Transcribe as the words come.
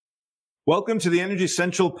Welcome to the Energy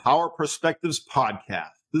Central Power Perspectives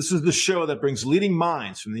podcast. This is the show that brings leading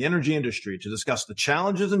minds from the energy industry to discuss the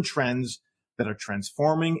challenges and trends that are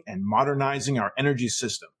transforming and modernizing our energy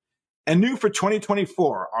system. And new for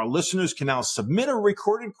 2024, our listeners can now submit a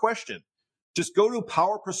recorded question. Just go to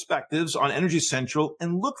Power Perspectives on Energy Central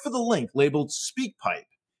and look for the link labeled SpeakPipe.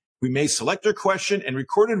 We may select your question and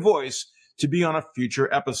recorded voice to be on a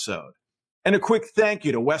future episode. And a quick thank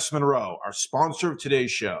you to West Monroe, our sponsor of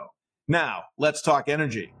today's show. Now, let's talk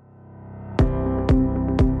energy.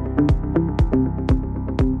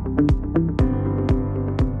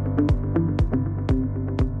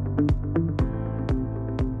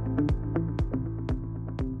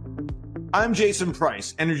 I'm Jason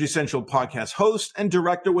Price, Energy Central podcast host and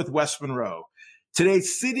director with West Monroe. Today,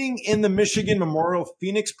 sitting in the Michigan Memorial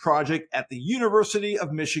Phoenix Project at the University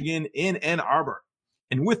of Michigan in Ann Arbor.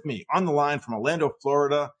 And with me on the line from Orlando,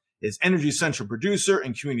 Florida, is Energy Central producer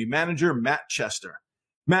and community manager, MachH2.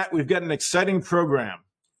 Matt, we've got an exciting program.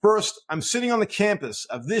 First, I'm sitting on the campus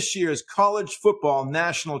of this year's college football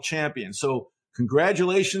national champion. So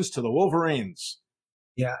congratulations to the Wolverines.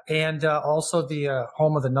 Yeah, and also the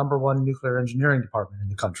home of the number one nuclear engineering department in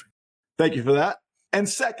the country. Thank you for that. And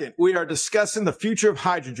second, we are discussing the future of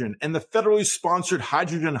hydrogen and the federally sponsored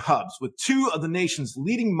hydrogen hubs with two of the nation's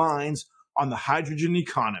leading minds on the hydrogen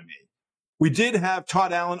economy. We did have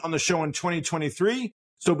Todd Allen on the show in 2023.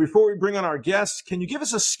 So before we bring on our guests, can you give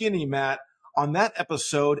us a skinny, Matt, on that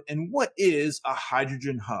episode and what is a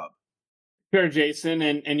hydrogen hub? Sure, Jason.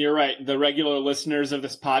 And you're right. The regular listeners of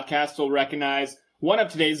this podcast will recognize one of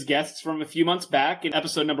today's guests from a few months back in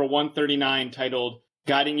episode number 139 titled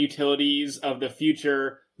Guiding Utilities of the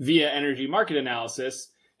Future via Energy Market Analysis.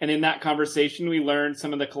 And in that conversation, we learned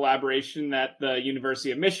some of the collaboration that the University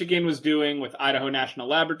of Michigan was doing with Idaho National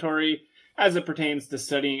Laboratory as it pertains to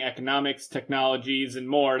studying economics, technologies, and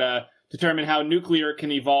more to determine how nuclear can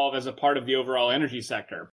evolve as a part of the overall energy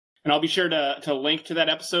sector. And I'll be sure to link to that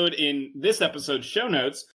episode in this episode's show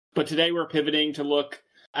notes. But today we're pivoting to look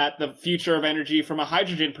at the future of energy from a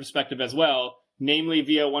hydrogen perspective as well, namely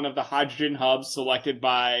via one of the hydrogen hubs selected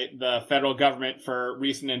by the federal government for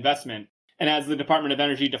recent investment. And as the Department of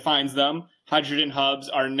Energy defines them, hydrogen hubs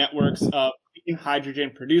are networks of clean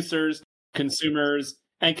hydrogen producers, consumers,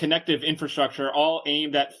 and connective infrastructure, all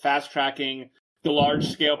aimed at fast-tracking the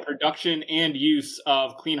large-scale production and use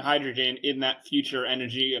of clean hydrogen in that future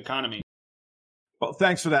energy economy. Well,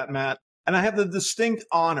 thanks for that, Matt. And I have the distinct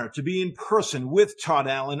honor to be in person with Todd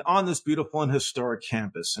Allen on this beautiful and historic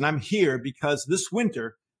campus. And I'm here because this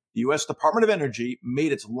winter, the U.S. Department of Energy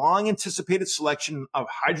made its long-anticipated selection of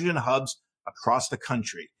hydrogen hubs across the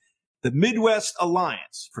country. The Midwest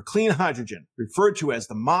Alliance for Clean Hydrogen, referred to as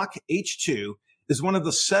the MachH2, is one of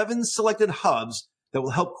the 7 selected hubs that will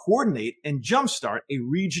help coordinate and jumpstart a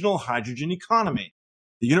regional hydrogen economy.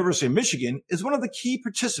 The University of Michigan is one of the key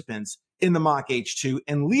participants in the MachH2,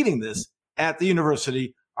 and leading this at the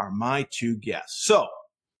university are my two guests. So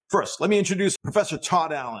first, let me introduce Professor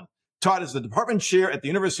Todd Allen. Todd is the department chair at the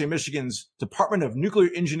University of Michigan's Department of Nuclear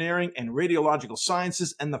Engineering and Radiological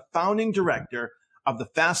Sciences and the founding director of the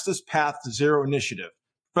Fastest Path to Zero initiative.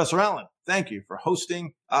 Professor Allen, thank you for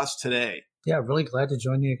hosting us today. Yeah, really glad to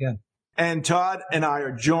join you again. And Todd and I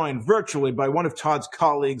are joined virtually by one of Todd's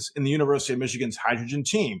colleagues in the University of Michigan's hydrogen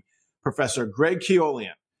team, Professor Greg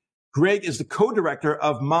Keoleian. Greg is the co-director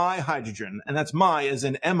of MyH2, and that's My as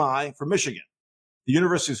in MI for Michigan, the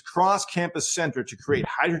university's cross-campus center to create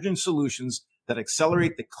hydrogen solutions that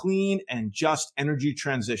accelerate the clean and just energy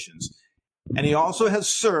transitions. And he also has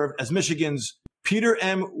served as Michigan's Peter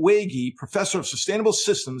M. Wege Professor of Sustainable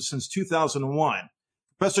Systems since 2001.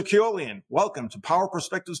 Professor Keoleian, welcome to Power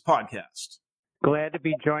Perspectives Podcast. Glad to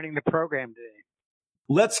be joining the program today.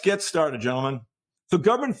 Let's get started, gentlemen. So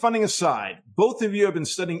government funding aside, both of you have been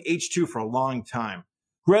studying H2 for a long time.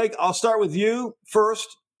 Greg, I'll start with you.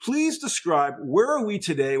 First, please describe where are we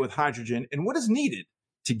today with hydrogen and what is needed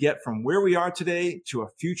to get from where we are today to a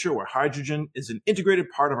future where hydrogen is an integrated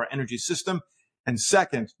part of our energy system. And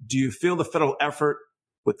second, do you feel the federal effort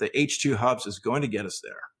with the H2 hubs is going to get us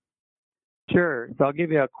there? Sure. So I'll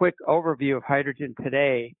give you a quick overview of hydrogen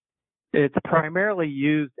today. It's primarily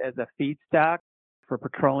used as a feedstock for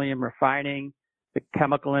petroleum refining, the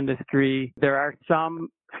chemical industry. There are some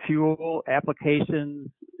fuel applications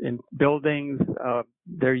in buildings.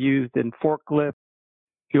 They're used in forklifts,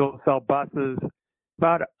 fuel cell buses.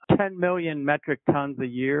 About 10 million metric tons a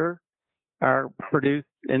year are produced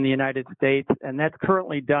in the United States, and that's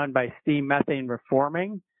currently done by steam methane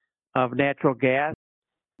reforming of natural gas,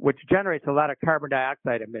 which generates a lot of carbon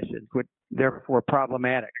dioxide emissions, which therefore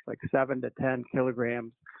problematic, like 7 to 10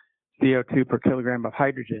 kilograms CO2 per kilogram of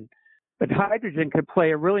hydrogen. But hydrogen could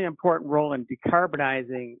play a really important role in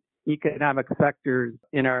decarbonizing economic sectors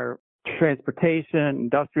in our transportation,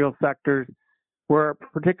 industrial sectors, where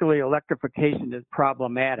particularly electrification is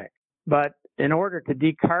problematic. But in order to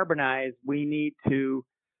decarbonize, we need to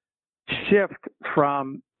shift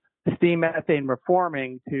from steam methane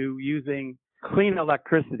reforming to using clean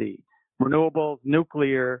electricity, renewables,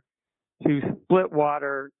 nuclear, to split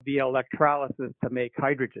water via electrolysis to make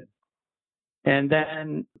hydrogen. And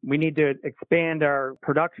then we need to expand our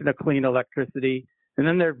production of clean electricity. And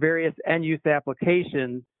then there are various end-use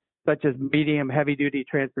applications, such as medium heavy-duty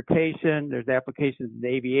transportation. There's applications in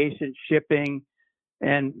aviation, shipping,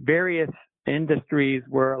 and various industries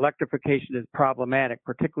where electrification is problematic,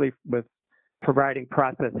 particularly with providing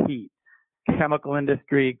process heat. Chemical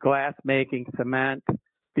industry, glass making, cement,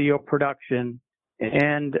 steel production.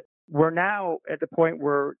 And we're now at the point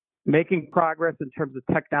where making progress in terms of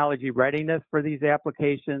technology readiness for these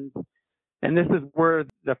applications. And this is where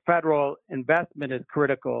the federal investment is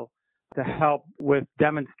critical to help with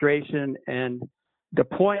demonstration and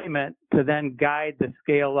deployment to then guide the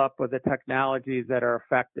scale up of the technologies that are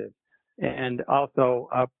effective, and also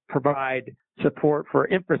provide support for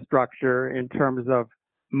infrastructure in terms of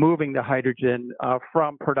moving the hydrogen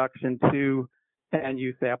from production to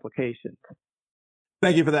end-use applications.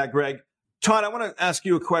 Thank you for that, Greg. Todd, I want to ask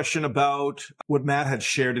you a question about what Matt had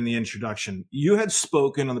shared in the introduction. You had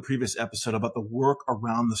spoken on the previous episode about the work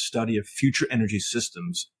around the study of future energy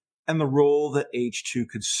systems and the role that H2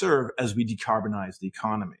 could serve as we decarbonize the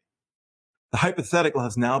economy. The hypothetical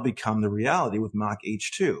has now become the reality with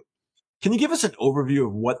MachH2. Can you give us an overview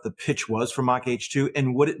of what the pitch was for MachH2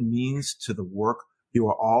 and what it means to the work you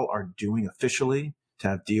all are doing officially to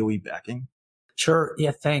have DOE backing? Sure.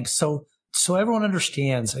 Yeah, thanks. So everyone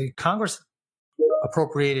understands, Congress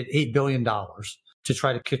appropriated $8 billion to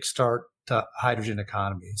try to kickstart the hydrogen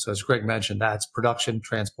economy. So as Greg mentioned, that's production,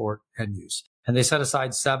 transport, and use. And they set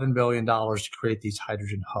aside $7 billion to create these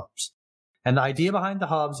hydrogen hubs. And the idea behind the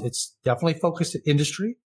hubs, it's definitely focused at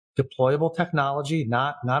industry, deployable technology,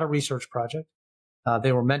 not a research project.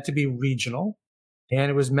 They were meant to be regional,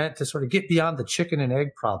 and it was meant to sort of get beyond the chicken and egg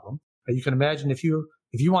problem. You can imagine if you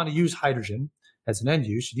want to use hydrogen as an end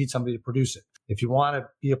use, you need somebody to produce it. If you want to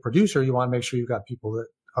be a producer, you want to make sure you've got people that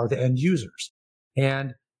are the end users.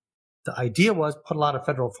 And the idea was put a lot of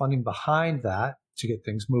federal funding behind that to get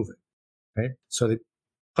things moving. Right? So they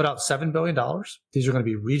put out $7 billion. These are going to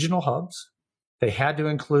be regional hubs. They had to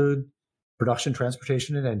include production,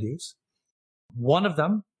 transportation, and end use. One of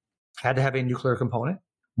them had to have a nuclear component.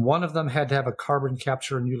 One of them had to have a carbon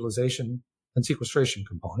capture and utilization and sequestration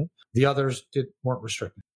component. The others weren't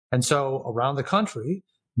restricted. And so around the country,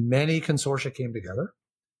 many consortia came together,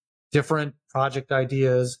 different project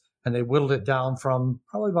ideas, and they whittled it down from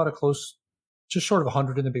probably about just short of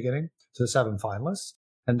 100 in the beginning to the 7 finalists,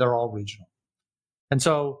 and they're all regional. And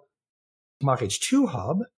so MachH2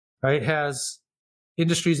 Hub, right, has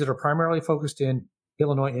industries that are primarily focused in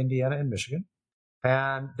Illinois, Indiana, and Michigan.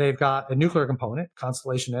 And they've got a nuclear component,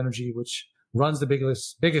 Constellation Energy, which runs the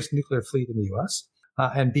biggest nuclear fleet in the U.S.,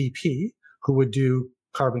 and BP, who would do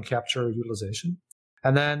carbon capture utilization.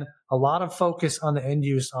 And then a lot of focus on the end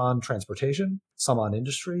use on transportation, some on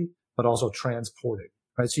industry, but also transporting,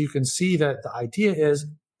 right? So you can see that the idea is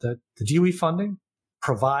that the DOE funding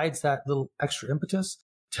provides that little extra impetus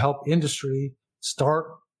to help industry start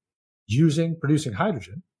producing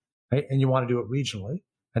hydrogen, right? And you want to do it regionally.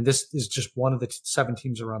 And this is just one of the 7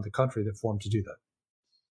 teams around the country that formed to do that.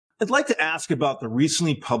 I'd like to ask about the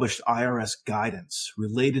recently published IRS guidance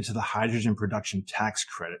related to the hydrogen production tax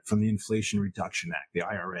credit from the Inflation Reduction Act, the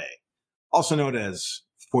IRA, also known as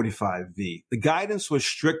 45V. The guidance was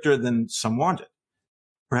stricter than some wanted,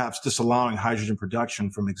 perhaps disallowing hydrogen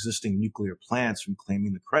production from existing nuclear plants from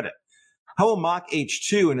claiming the credit. How will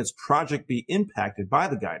MachH2 and its project be impacted by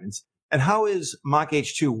the guidance? And how is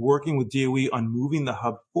MachH2 working with DOE on moving the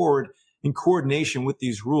hub forward in coordination with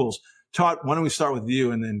these rules? Todd, why don't we start with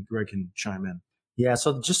you and then Greg can chime in. Yeah,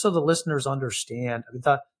 so just so the listeners understand,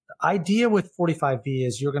 the idea with 45V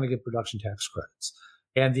is you're going to get production tax credits.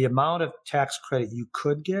 And the amount of tax credit you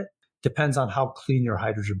could get depends on how clean your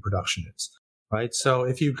hydrogen production is, right? So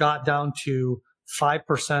if you got down to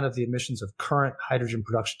 5% of the emissions of current hydrogen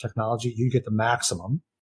production technology, you get the maximum,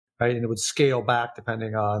 right? And it would scale back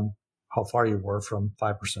depending on how far you were from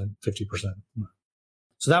 5%, 50%.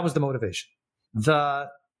 So that was the motivation. The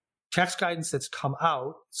tax guidance that's come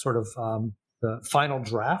out, sort of the final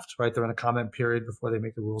draft, right? They're in a comment period before they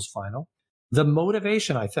make the rules final. The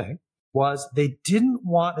motivation, I think, was they didn't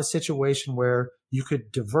want a situation where you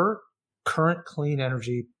could divert current clean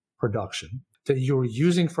energy production that you were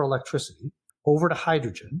using for electricity over to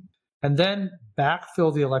hydrogen and then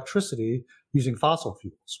backfill the electricity using fossil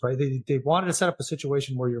fuels, right? They wanted to set up a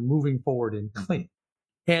situation where you're moving forward in clean.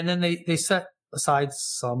 And then they set aside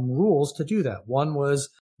some rules to do that. One was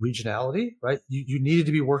regionality, right? You needed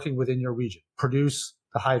to be working within your region, produce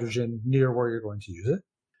the hydrogen near where you're going to use it.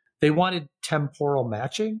 They wanted temporal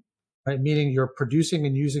matching, right? Meaning you're producing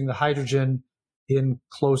and using the hydrogen in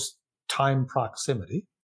close time proximity.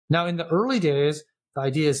 Now, in the early days, the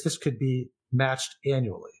idea is this could be matched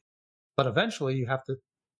annually, but eventually you have to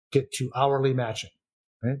get to hourly matching,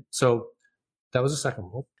 right? So that was the second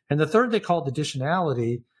rule. And the third they called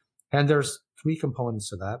additionality, and there's three components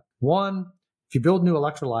to that. One, if you build new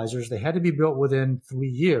electrolyzers, they had to be built within 3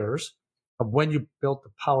 years of when you built the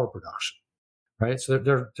power production, right? So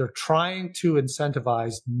they're trying to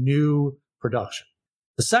incentivize new production.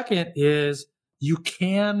 The second is you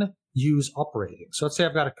can use uprating. So let's say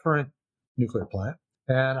I've got a current nuclear plant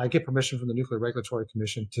and I get permission from the Nuclear Regulatory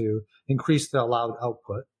Commission to increase the allowed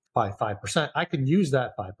output by 5%. I can use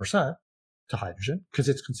that 5% to hydrogen because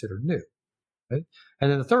it's considered new, right?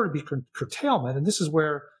 And then the third would be curtailment. And this is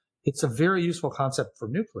where it's a very useful concept for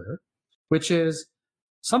nuclear, which is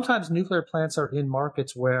sometimes nuclear plants are in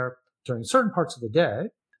markets where during certain parts of the day,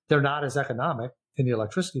 they're not as economic in the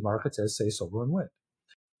electricity markets as, say, solar and wind,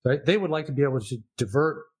 right? They would like to be able to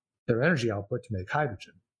divert their energy output to make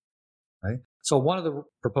hydrogen, right? So one of the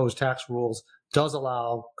proposed tax rules does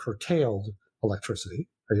allow curtailed electricity.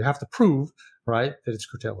 Right? You have to prove, right, that it's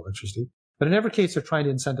curtailed electricity. But in every case, they're trying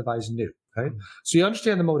to incentivize new, right? So you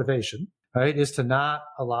understand the motivation, right, is to not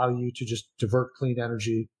allow you to just divert clean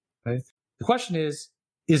energy, right? The question is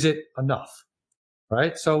it enough,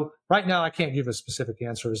 right? So right now, I can't give a specific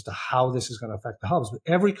answer as to how this is going to affect the hubs, but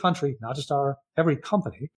every country, not just every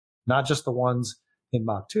company, not just the ones in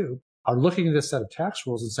MachH2, are looking at this set of tax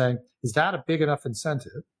rules and saying, is that a big enough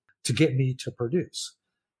incentive to get me to produce,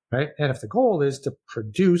 right? And if the goal is to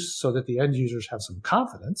produce so that the end users have some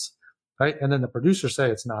confidence, right? And then the producers say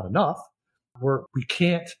it's not enough, we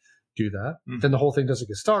can't do that, then the whole thing doesn't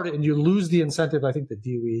get started and you lose the incentive, I think, that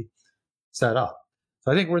DOE set up.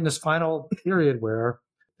 So I think we're in this final period where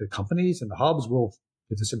the companies and the hubs will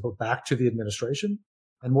get this input back to the administration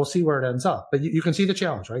and we'll see where it ends up. But you can see the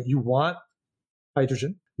challenge, right? You want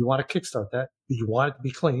hydrogen, you want to kickstart that, you want it to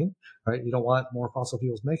be clean, right? You don't want more fossil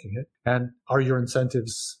fuels making it. And are your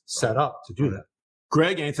incentives set up to do that?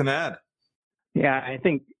 Greg, anything to add? Yeah, I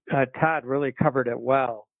think Todd really covered it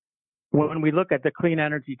well. When we look at the clean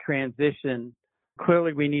energy transition,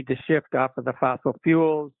 clearly we need to shift off of the fossil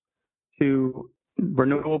fuels to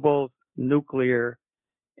renewables, nuclear.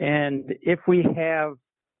 And if we have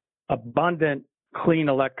abundant clean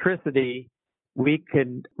electricity, we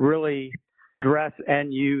can really address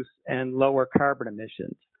end use and lower carbon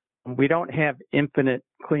emissions. We don't have infinite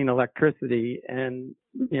clean electricity. And,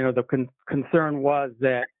 the concern was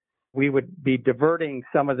that we would be diverting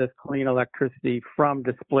some of this clean electricity from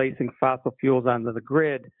displacing fossil fuels onto the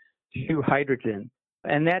grid to hydrogen.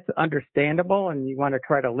 And that's understandable, and you want to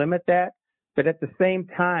try to limit that. But at the same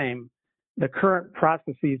time, the current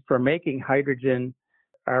processes for making hydrogen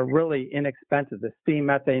are really inexpensive. The steam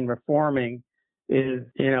methane reforming is,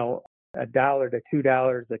 $1 to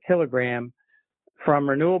 $2 a kilogram. From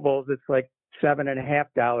renewables, it's like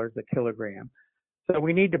 $7.50 a kilogram. So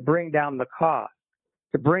we need to bring down the cost.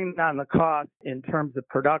 To bring down the cost in terms of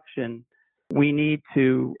production, we need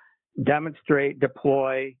to demonstrate,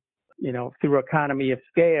 deploy, through economy of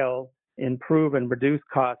scale, improve and reduce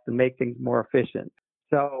costs and make things more efficient.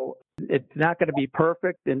 So it's not going to be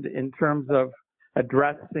perfect in terms of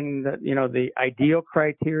addressing the ideal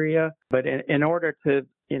criteria, but in order to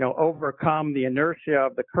overcome the inertia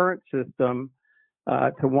of the current system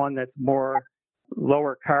to one that's more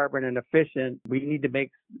lower carbon and efficient, we need to make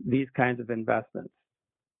these kinds of investments.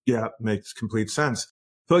 Yeah, makes complete sense.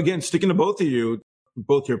 So again, sticking to both of you,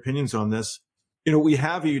 both your opinions on this, we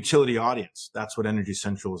have a utility audience. That's what Energy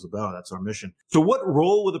Central is about. That's our mission. So what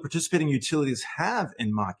role will the participating utilities have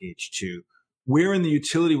in MachH2? Where in the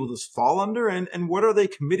utility will this fall under? And what are they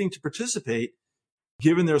committing to participate,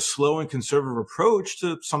 given their slow and conservative approach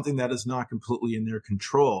to something that is not completely in their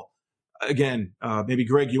control? Again, maybe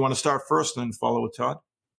Greg, you want to start first and then follow with Todd?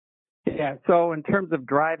 Yeah, so in terms of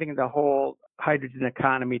driving the whole hydrogen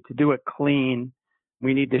economy to do it clean,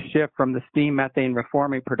 we need to shift from the steam methane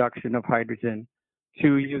reforming production of hydrogen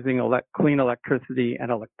to using clean electricity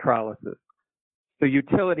and electrolysis. So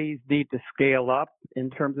utilities need to scale up in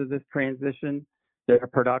terms of this transition, their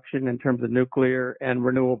production in terms of nuclear and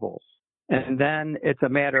renewables. And then it's a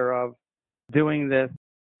matter of doing this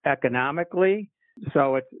economically.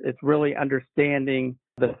 So it's really understanding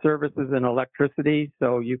the services and electricity.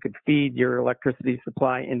 So you could feed your electricity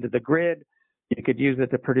supply into the grid. You could use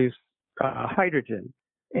it to produce hydrogen.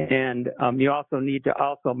 And you also need to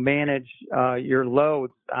also manage your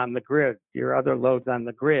loads on the grid, your other loads on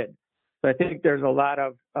the grid. So I think there's a lot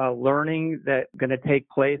of learning that's going to take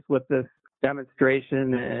place with this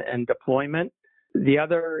demonstration and deployment. The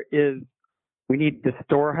other is we need to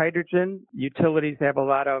store hydrogen. Utilities have a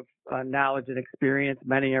lot of knowledge and experience.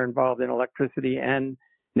 Many are involved in electricity and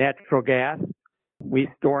natural gas. We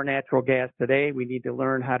store natural gas today. We need to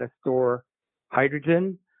learn how to store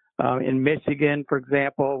hydrogen. In Michigan, for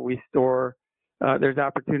example, we store, there's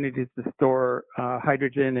opportunities to store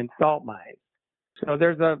hydrogen in salt mines. So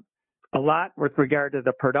there's a lot with regard to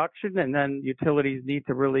the production, and then utilities need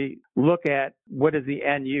to really look at what is the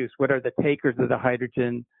end use, what are the takers of the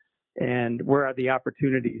hydrogen, and where are the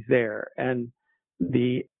opportunities there. And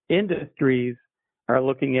the industries are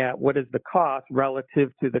looking at what is the cost relative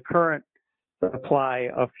to the current supply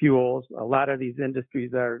of fuels. A lot of these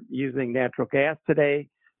industries are using natural gas today,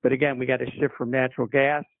 but again, we got to shift from natural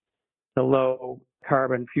gas to low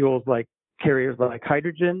carbon fuels like carriers like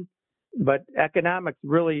hydrogen. But economics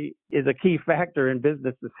really is a key factor in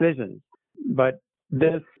business decisions. But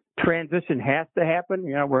this transition has to happen.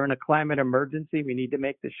 You know, we're in a climate emergency. We need to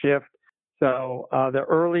make the shift. So the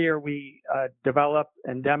earlier we develop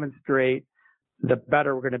and demonstrate, the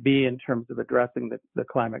better we're going to be in terms of addressing the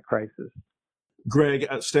climate crisis. Greg,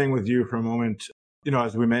 staying with you for a moment, you know,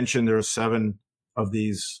 as we mentioned, there are 7 of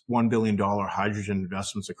these $1 billion hydrogen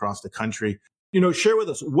investments across the country. You know, share with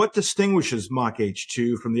us what distinguishes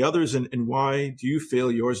MachH2 from the others, and why do you feel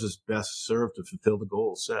yours is best served to fulfill the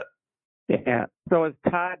goals set? Yeah. So as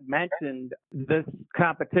Todd mentioned, this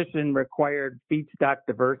competition required feedstock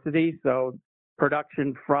diversity. So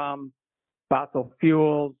production from fossil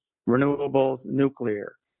fuels, renewables,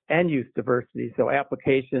 nuclear, end use diversity. So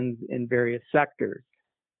applications in various sectors.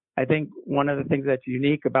 I think one of the things that's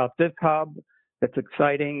unique about this hub that's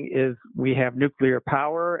exciting is we have nuclear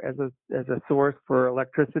power as a source for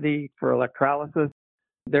electricity, for electrolysis.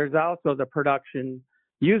 There's also the production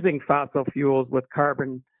using fossil fuels with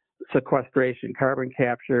carbon sequestration, carbon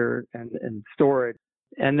capture and storage.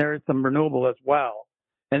 And there's some renewable as well.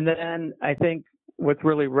 And then I think what's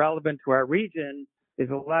really relevant to our region is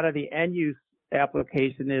a lot of the end use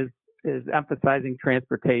application is emphasizing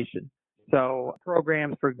transportation. So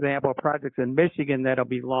programs, for example, projects in Michigan that'll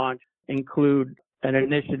be launched include an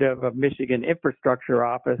initiative of Michigan Infrastructure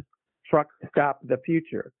Office, Truck Stop the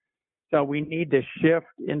Future. So we need to shift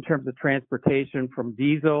in terms of transportation from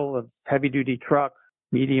diesel of heavy-duty trucks,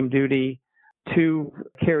 medium-duty, to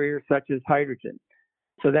carriers such as hydrogen.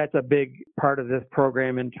 So that's a big part of this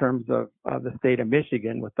program in terms of the state of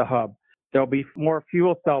Michigan with the hub. There'll be more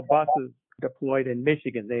fuel cell buses deployed in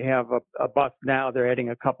Michigan. They have a bus now. They're adding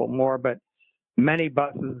a couple more, but many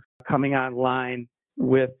buses coming online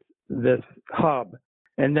with this hub.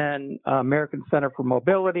 And then American Center for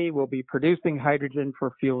Mobility will be producing hydrogen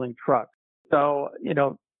for fueling trucks. So, you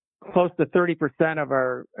know, close to 30% of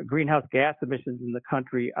our greenhouse gas emissions in the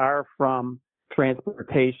country are from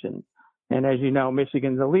transportation. And as you know,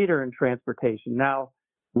 Michigan's a leader in transportation. Now,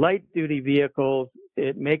 light duty vehicles,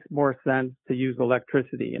 it makes more sense to use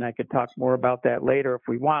electricity. And I could talk more about that later if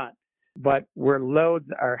we want. But where loads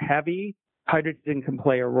are heavy, hydrogen can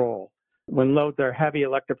play a role. When loads are heavy,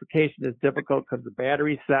 electrification is difficult because the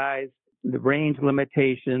battery size, the range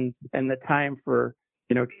limitations, and the time for,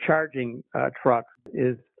 charging trucks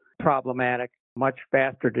is problematic. Much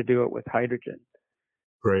faster to do it with hydrogen.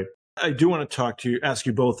 Great. I do want to ask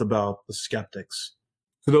you both about the skeptics.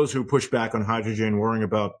 For those who push back on hydrogen, worrying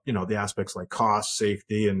about, the aspects like cost,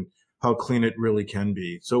 safety, and how clean it really can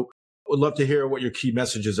be. So would love to hear what your key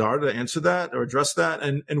messages are to answer that or address that.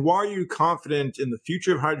 And why are you confident in the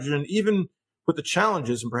future of hydrogen, even with the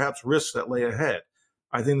challenges and perhaps risks that lay ahead?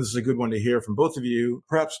 I think this is a good one to hear from both of you.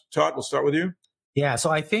 Perhaps, Todd, we'll start with you. Yeah, so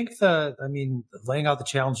I think laying out the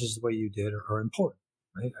challenges the way you did are important,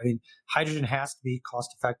 right? I mean, hydrogen has to be cost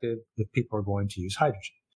effective if people are going to use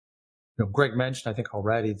hydrogen. Greg mentioned, I think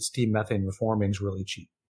already, the steam methane reforming is really cheap,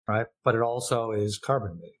 right? But it also is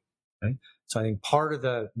carbon emitting, right? So I think part of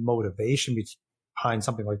the motivation behind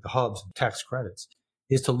something like the hubs and tax credits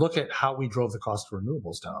is to look at how we drove the cost of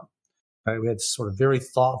renewables down, right? We had this sort of very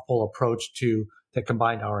thoughtful approach to that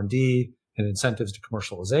combined R&D and incentives to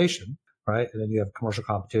commercialization, right? And then you have commercial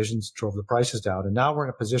competitions, drove the prices down. And now we're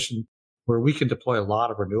in a position where we can deploy a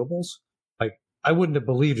lot of renewables. Like, I wouldn't have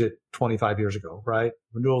believed it 25 years ago, right?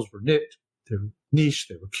 Renewables were they're niche,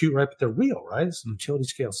 they were cute, right? But they're real, right? It's utility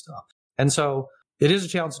scale stuff. And so it is a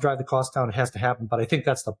challenge to drive the cost down. It has to happen. But I think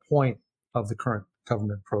that's the point of the current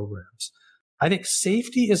government programs. I think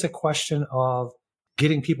safety is a question of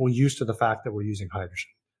getting people used to the fact that we're using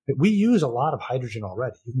hydrogen. We use a lot of hydrogen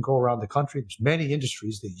already. You can go around the country. There's many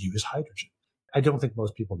industries that use hydrogen. I don't think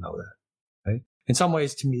most people know that. Right? In some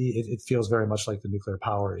ways, to me, it feels very much like the nuclear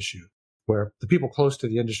power issue, where the people close to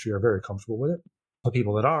the industry are very comfortable with it. The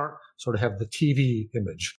people that aren't sort of have the TV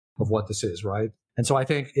image of what this is, right? And so I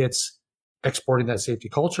think it's exporting that safety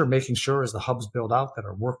culture, making sure as the hubs build out that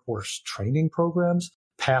our workforce training programs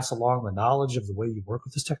pass along the knowledge of the way you work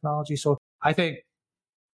with this technology. So I think,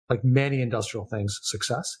 like many industrial things,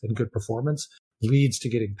 success and good performance leads to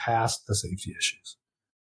getting past the safety issues.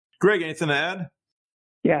 Greg, anything to add?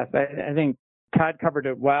 Yes, I think Todd covered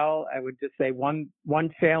it well. I would just say one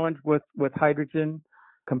challenge with hydrogen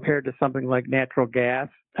compared to something like natural gas.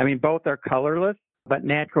 I mean, both are colorless, but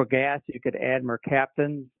natural gas, you could add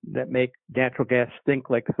mercaptans that make natural gas stink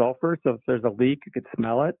like sulfur. So if there's a leak, you could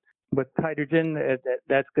smell it. With hydrogen,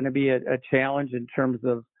 that's going to be a challenge in terms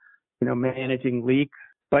of, managing leaks.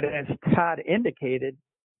 But as Todd indicated,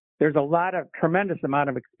 there's tremendous amount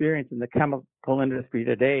of experience in the chemical industry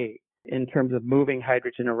today in terms of moving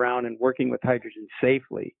hydrogen around and working with hydrogen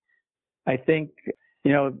safely. I think,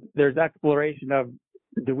 there's exploration of,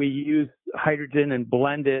 do we use hydrogen and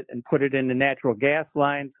blend it and put it in the natural gas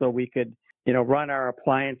line so we could, run our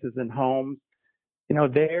appliances in homes?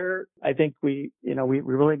 There, I think we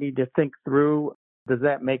really need to think through, does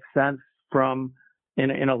that make sense from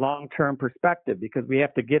in a long-term perspective? Because we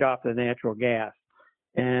have to get off the natural gas.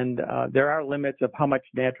 And there are limits of how much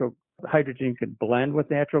natural hydrogen could blend with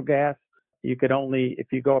natural gas. You could only, if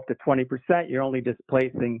you go up to 20%, you're only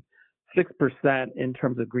displacing 6% in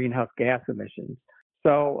terms of greenhouse gas emissions.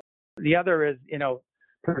 So the other is,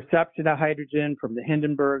 perception of hydrogen from the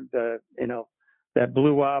Hindenburg, that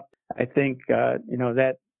blew up. I think,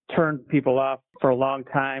 that turned people off for a long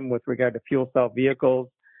time with regard to fuel cell vehicles,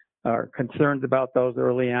 or concerns about those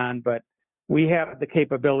early on. But we have the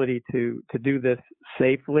capability to do this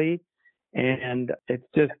safely. And it's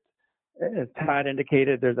just, as Todd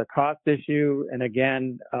indicated, there's a cost issue. And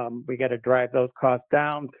again, we got to drive those costs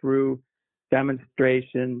down through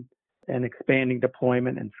demonstration and expanding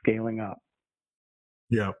deployment and scaling up.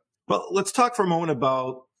 Yeah. Well, let's talk for a moment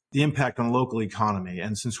about the impact on local economy.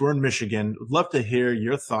 And since we're in Michigan, I'd love to hear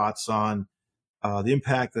your thoughts on the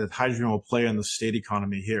impact that hydrogen will play on the state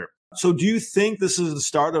economy here. So do you think this is the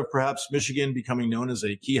start of perhaps Michigan becoming known as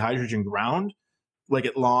a key hydrogen ground, like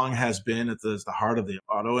it long has been at the heart of the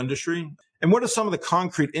auto industry? And what are some of the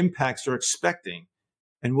concrete impacts they're expecting?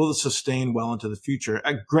 And will it sustain well into the future?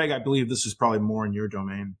 Greg, I believe this is probably more in your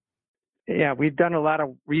domain. Yeah, we've done a lot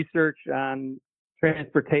of research on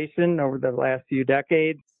transportation over the last few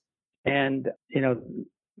decades. And,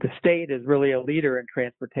 the state is really a leader in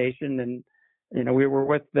transportation. And, we were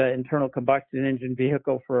with the internal combustion engine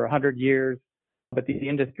vehicle for 100 years, but the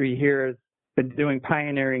industry here has been doing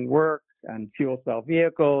pioneering work on fuel cell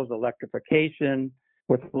vehicles, electrification.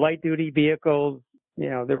 With light duty vehicles,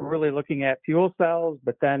 they're really looking at fuel cells,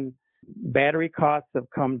 but then battery costs have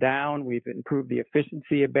come down. We've improved the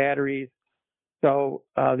efficiency of batteries. So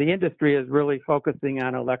the industry is really focusing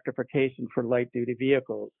on electrification for light duty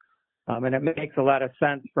vehicles. And it makes a lot of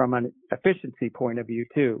sense from an efficiency point of view,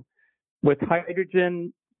 too. With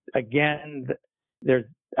hydrogen, again, there's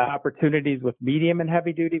opportunities with medium and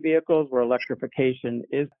heavy duty vehicles where electrification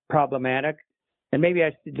is problematic. And maybe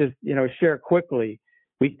I should just, share quickly.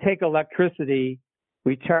 We take electricity,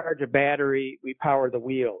 we charge a battery, we power the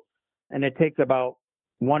wheels. And it takes about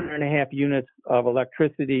 1.5 units of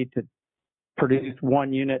electricity to produce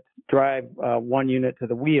 1 unit, drive 1 unit to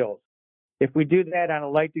the wheels. If we do that on a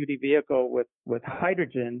light duty vehicle with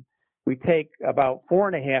hydrogen, we take about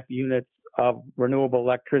 4.5 units of renewable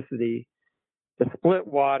electricity to split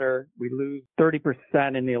water. We lose 30%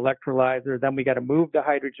 in the electrolyzer. Then we got to move the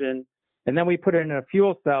hydrogen, and then we put it in a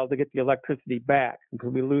fuel cell to get the electricity back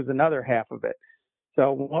because we lose another half of it.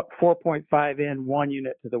 So 4.5 in, 1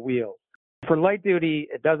 unit to the wheels. For light duty,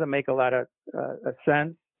 it doesn't make a lot of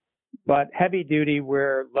sense, but heavy duty,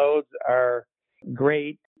 where loads are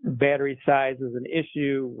great, battery size is an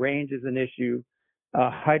issue, range is an issue,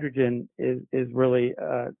 hydrogen is really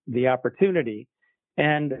the opportunity.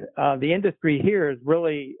 And the industry here is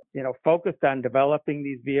really, focused on developing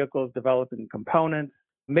these vehicles, developing components.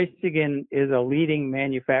 Michigan is a leading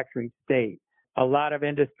manufacturing state. A lot of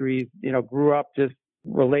industries, grew up just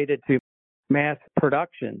related to mass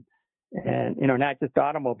production and, not just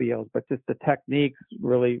automobiles, but just the techniques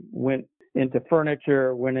really went into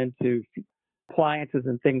furniture, went into appliances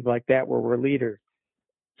and things like that where we're leaders.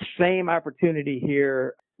 Same opportunity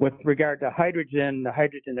here with regard to hydrogen. The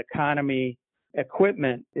hydrogen economy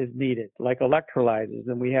equipment is needed, like electrolyzers.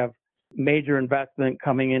 And we have major investment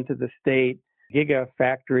coming into the state,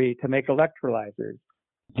 gigafactory to make electrolyzers.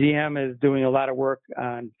 GM is doing a lot of work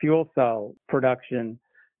on fuel cell production,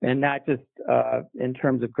 and not just in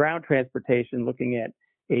terms of ground transportation, looking at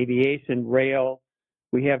aviation, rail.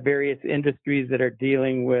 We have various industries that are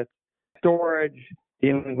dealing with storage,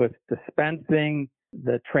 dealing with dispensing,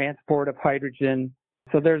 the transport of hydrogen.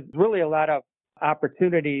 So there's really a lot of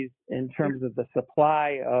opportunities in terms of the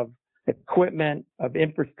supply of equipment, of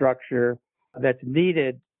infrastructure that's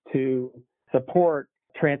needed to support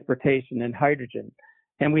transportation and hydrogen.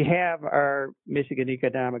 And we have our Michigan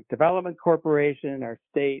Economic Development Corporation, our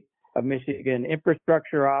State of Michigan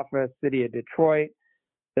Infrastructure Office, City of Detroit.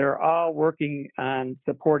 They're all working on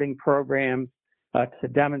supporting programs to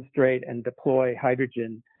demonstrate and deploy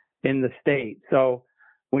hydrogen in the state. So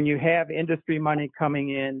when you have industry money coming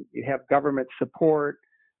in, you have government support,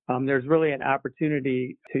 there's really an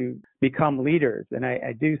opportunity to become leaders. And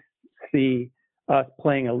I do see us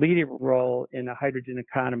playing a leading role in a hydrogen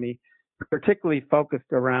economy, particularly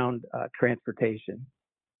focused around transportation.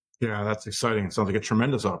 Yeah, that's exciting. It sounds like a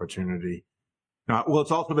tremendous opportunity. Well,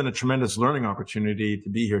 it's also been a tremendous learning opportunity to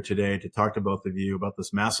be here today to talk to both of you about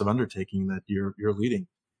this massive undertaking that you're leading.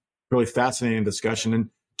 Really fascinating discussion. And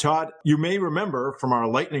Todd, you may remember from our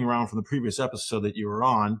lightning round from the previous episode that you were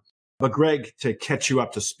on, but Greg, to catch you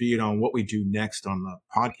up to speed on what we do next on the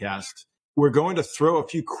podcast, we're going to throw a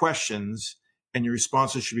few questions and your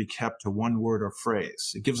responses should be kept to one word or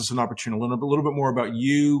phrase. It gives us an opportunity to learn a little bit more about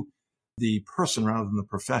you, the person, rather than the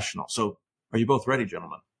professional. So are you both ready,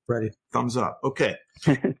 gentlemen? Ready. Thumbs up. Okay.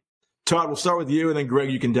 Todd, we'll start with you, and then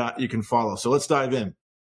Greg, you can follow. So let's dive in.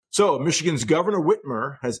 So Michigan's Governor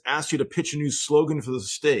Whitmer has asked you to pitch a new slogan for the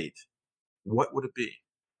state. What would it be?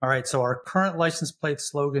 All right. So our current license plate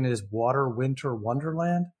slogan is Water, Winter,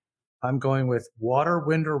 Wonderland. I'm going with Water,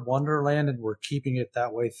 Winter, Wonderland, and we're keeping it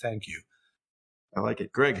that way. Thank you. I like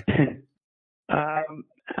it. Greg?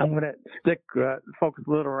 I'm going to focus a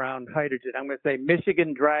little around hydrogen. I'm going to say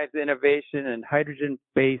Michigan drives innovation and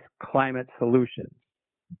hydrogen-based climate solutions.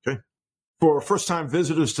 Okay. For first-time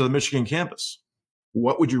visitors to the Michigan campus,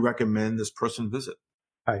 what would you recommend this person visit?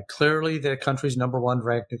 All right. Clearly, the country's #1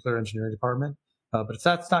 ranked nuclear engineering department. But if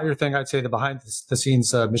that's not your thing, I'd say the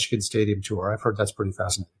behind-the-scenes Michigan Stadium tour. I've heard that's pretty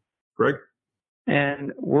fascinating. Greg?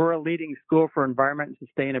 And we're a leading school for environment and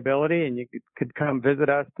sustainability, and you could come visit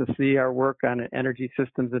us to see our work on energy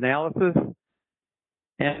systems analysis.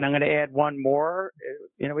 And I'm going to add one more.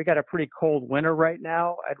 We got a pretty cold winter right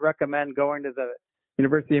now. I'd recommend going to the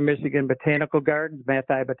University of Michigan Botanical Gardens,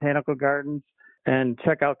 MachH2 Botanical Gardens, and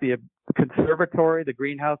check out the conservatory, the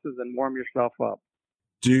greenhouses, and warm yourself up.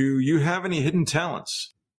 Do you have any hidden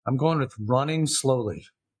talents? I'm going with running slowly.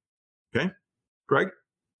 Okay. Greg?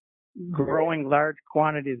 Growing large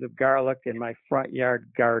quantities of garlic in my front yard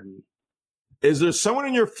garden. Is there someone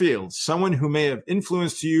in your field, someone who may have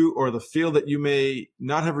influenced you or the field that you may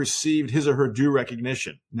not have received his or her due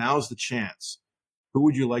recognition? Now's the chance. Who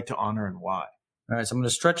would you like to honor and why? All right, so I'm going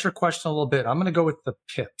to stretch your question a little bit. I'm going to go with the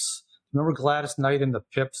Pips. Remember Gladys Knight and the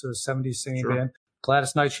Pips, the 70s singing band?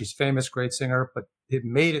 Gladys Knight, she's famous, great singer, but it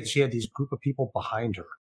made it. She had these group of people behind her,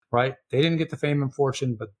 right? They didn't get the fame and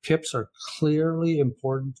fortune, but Pips are clearly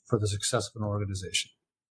important for the success of an organization.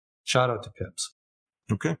 Shout out to Pips.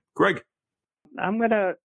 Okay. Greg? I'm going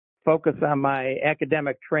to focus on my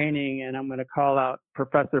academic training, and I'm going to call out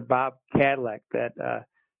Professor Bob Cadillac that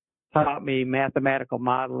taught me mathematical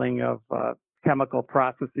modeling of chemical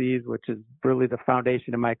processes, which is really the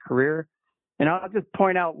foundation of my career. And I'll just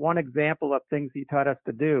point out one example of things he taught us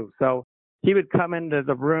to do. So he would come into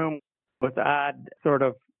the room with odd sort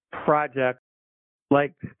of projects,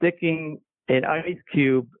 like sticking an ice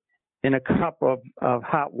cube in a cup of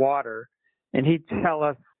hot water, and he'd tell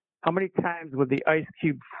us how many times would the ice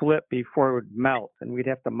cube flip before it would melt, and we'd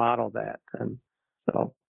have to model that. And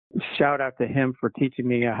so shout out to him for teaching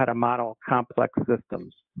me how to model complex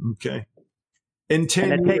systems. Okay. In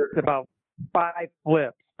 10 and it years, takes about 5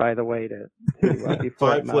 flips, by the way, to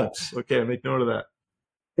 5 flips. Okay, I'll make note of that.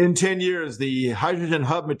 In 10 years, the hydrogen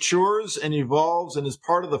hub matures and evolves and is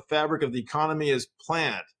part of the fabric of the economy as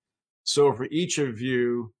planned. So for each of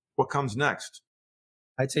you, what comes next?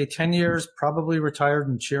 I'd say 10 years, probably retired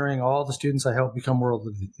and cheering all the students I helped become world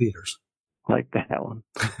leaders. Like that one.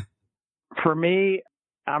 For me,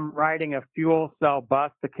 I'm riding a fuel cell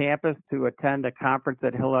bus to campus to attend a conference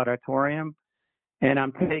at Hill Auditorium, and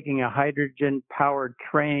I'm taking a hydrogen-powered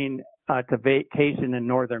train to vacation in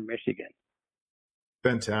northern Michigan.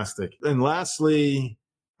 Fantastic. And lastly,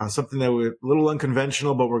 something that we're a little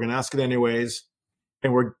unconventional, but we're going to ask it anyways.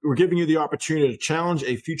 And we're giving you the opportunity to challenge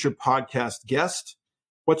a future podcast guest.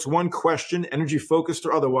 What's one question, energy focused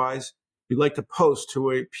or otherwise, you'd like to post to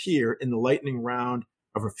appear in the lightning round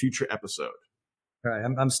of a future episode? All right.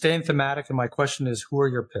 I'm staying thematic, and my question is, who are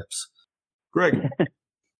your pips? Greg.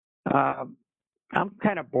 I'm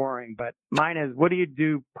kind of boring, but mine is, what do you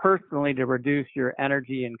do personally to reduce your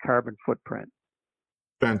energy and carbon footprint?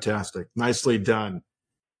 Fantastic. Nicely done.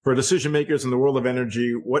 For decision makers in the world of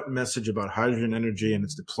energy, what message about hydrogen energy and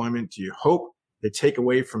its deployment do you hope they take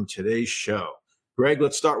away from today's show? Greg,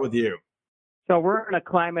 let's start with you. So we're in a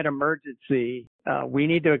climate emergency. We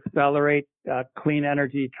need to accelerate clean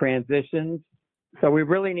energy transitions. So we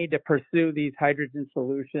really need to pursue these hydrogen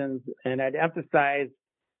solutions. And I'd emphasize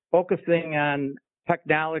focusing on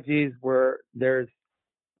technologies where there's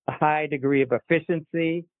a high degree of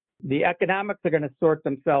efficiency. The economics are going to sort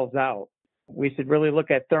themselves out. We should really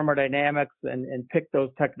look at thermodynamics and pick those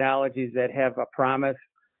technologies that have a promise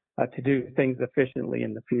to do things efficiently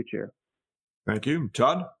in the future. Thank you.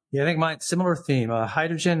 Todd? Yeah, I think mine, similar theme.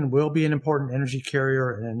 Hydrogen will be an important energy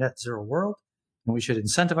carrier in a net zero world, and we should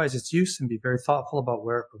incentivize its use and be very thoughtful about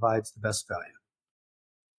where it provides the best value.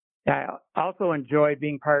 I also enjoyed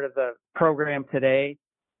being part of the program today,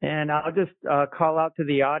 and I'll just call out to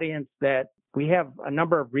the audience that we have a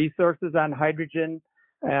number of resources on hydrogen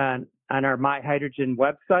and on our MachH2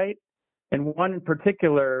 website, and one in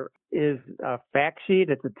particular is a fact sheet.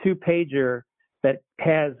 It's a 2-pager that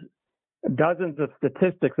has dozens of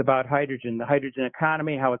statistics about hydrogen, the hydrogen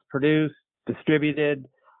economy, how it's produced, distributed,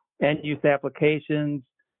 end-use applications,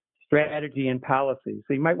 strategy, and policy.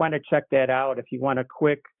 So you might want to check that out if you want a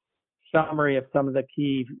quick summary of some of the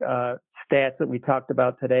key stats that we talked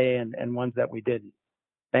about today and ones that we didn't.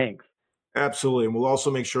 Thanks. Absolutely. And we'll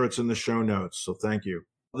also make sure it's in the show notes. So thank you.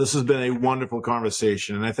 This has been a wonderful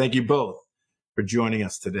conversation, and I thank you both for joining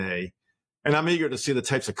us today. And I'm eager to see the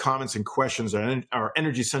types of comments and questions our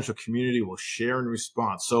Energy Central community will share in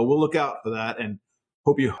response. So we'll look out for that and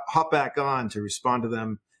hope you hop back on to respond to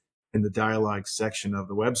them in the dialogue section of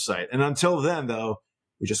the website. And until then, though,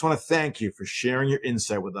 we just want to thank you for sharing your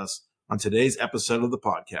insight with us on today's episode of the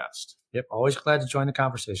podcast. Yep. Always glad to join the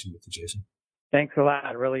conversation with you, Jason. Thanks a lot.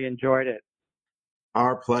 I really enjoyed it.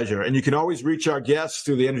 Our pleasure. And you can always reach our guests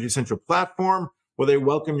through the Energy Central platform, where they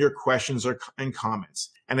welcome your questions and comments.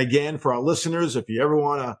 And again, for our listeners, if you ever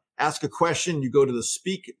want to ask a question, you go to the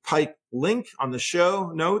Speak Pipe link on the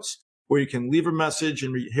show notes, where you can leave a message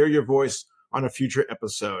and hear your voice on a future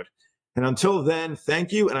episode. And until then,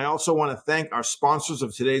 thank you. And I also want to thank our sponsors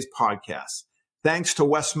of today's podcast. Thanks to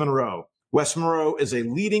West Monroe. West Monroe is a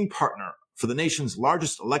leading partner for the nation's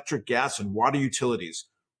largest electric, gas, and water utilities,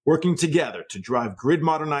 working together to drive grid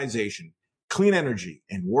modernization, clean energy,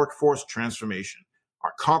 and workforce transformation.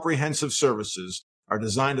 Our comprehensive services are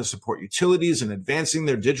designed to support utilities in advancing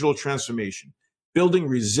their digital transformation, building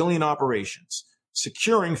resilient operations,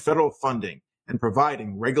 securing federal funding, and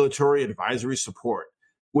providing regulatory advisory support.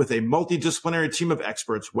 With a multidisciplinary team of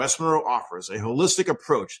experts, West Monroe offers a holistic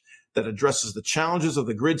approach that addresses the challenges of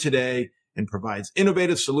the grid today and provides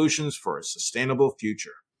innovative solutions for a sustainable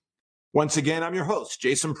future. Once again, I'm your host,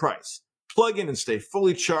 Jason Price. Plug in and stay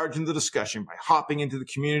fully charged in the discussion by hopping into the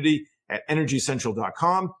community at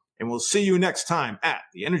energycentral.com, and we'll see you next time at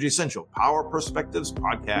the Energy Central Power Perspectives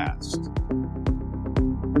Podcast.